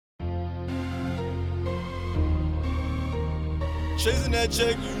Chasing that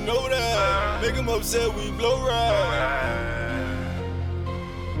check, you know that. Make 'em upset, we blow right.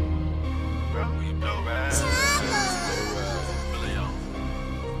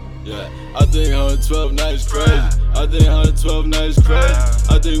 Yeah, I think 112 nights crazy. I think 112 nights crazy.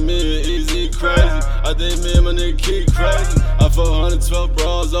 I think me and Easy crazy. I think me and my nigga Key crazy. I fuck 112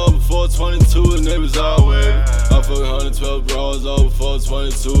 bras over 422 and they was all wavy. I fuck 112 bras over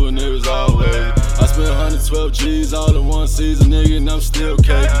 422 and they was all wavy. I spent 112 G's all in one season, nigga, and I'm still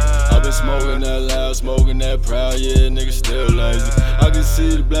caking. I been smoking that loud, smoking that proud, yeah, nigga still lazy. I can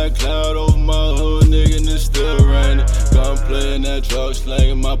see the black cloud over my hood, nigga, and it's still raining. Gun playing that drug,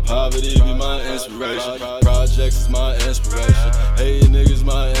 slanging my poverty be my inspiration. Projects is my inspiration. Hating niggas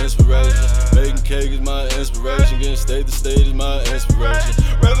my inspiration. Making cake is my inspiration. Getting state to state is my inspiration.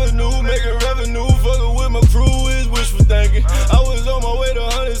 Revenue, making revenue, fucking with my crew is wishful thinking. I was on my way to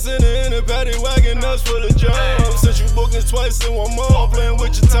 100 center in a paddy wagon, nuts full of jumps. Since you bookings twice in 1 month, playing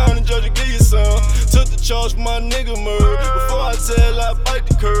with your time and judge to give you some. Took the charge for my nigga murder. Before I tell, I bite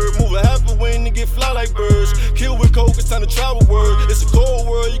the curb. Move a half a wing to get fly like birds. Kill with coke, it's time to travel word. It's a cold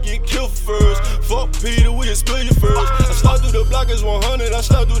world, you get killed first. Fuck Peter, we spill you first. I slide through the block as 100. I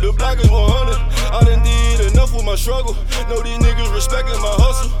slide through the block as 100. I done did enough with my struggle. Know these niggas respecting my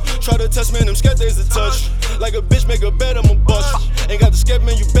hustle. Try to test, man, them scat days to touch. Like a bitch, make a bet, I'ma bust. Ain't got the scat,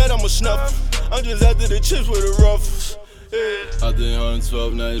 man, you bet I'ma snuff. I'm just after the chips with the ruffles. Yeah. I think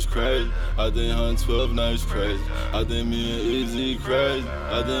 112 nights crazy. I think 112 nights crazy. I think me and Easy crazy.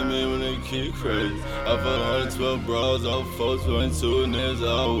 I think me and my nigga Key crazy. I fuck 112 bras off 422 and it's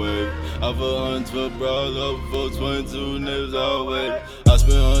all wavy. I fuck 112 bras off 422 and it's all wavy. I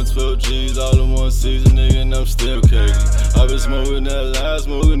spent 112 G's all in one season, nigga, and I'm still caking. I been smoking that loud,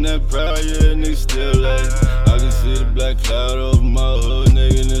 smoking that proud, yeah, nigga still lazy. I can see the black cloud over my hood,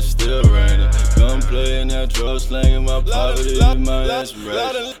 nigga, and it's still raining. Gun playing that drug, slanging my poverty is my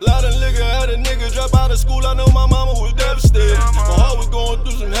inspiration. Lot of liquor had a nigga drop out of school, I know my mama was devastated. My heart was going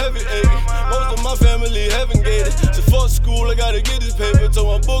through some heavy aching. Most of my family heaven gated. So fuck school, I gotta get this paper.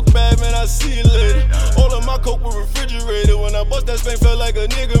 Told my book bag, man, I see you later. All of my coke was refrigerated. When I bust that spank, felt like a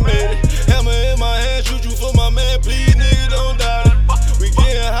nigga made it. Hammer in my hand, shoot you for my man, please, nigga, don't die. We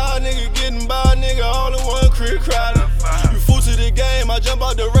getting high, nigga, getting by, nigga, all in one crib crowded. You fool to the game, I jump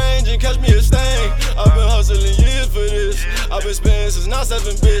out the range and catch me a stain. I've been hustling years for this. I've been spending since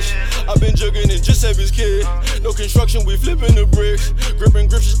 97, bitch. I've been jugging it just every kid. No construction, we flipping the bricks. Gripping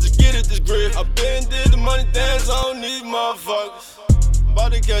grips just to get at this grip. I been did the money dance, I don't need motherfuckers. I'm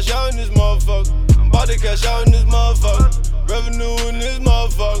about to cash out in this motherfucker. I'm about to cash out in this motherfucker. Revenue in this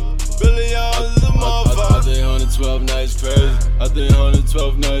motherfucker. Billyons is a motherfucker. I think 112 nights crazy. I think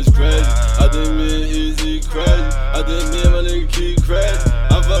 112 nights crazy. I think me and Easy crazy. I think me and my nigga Key crazy.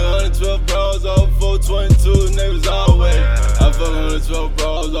 I fuck 112 bras off 422 and they was all wavy. I fuck 112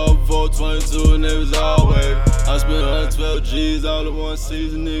 bras off 422 and they was all wavy. I spent 112 G's all in one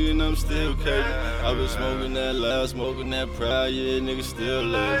season, nigga, and I'm still caking. I been smoking that loud, smoking that proud, yeah, nigga, still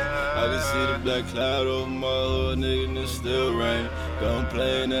lazy. I can see the black cloud over my hood, nigga, and it's still raining. Gun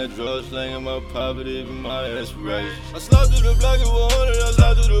playing that drug, slanging my poverty be my inspiration. I slide through the block at 100, I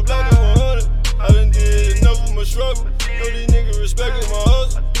slide through the block at 100. I done did enough with my struggle. Know these niggas respecting my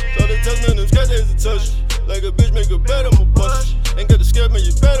hustle. So they test me, them scat days to touch. Like a bitch, make a bet, I'ma bust. Ain't got the scat, man,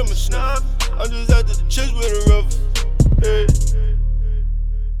 you bet I'ma snap. I'm just after the chips with a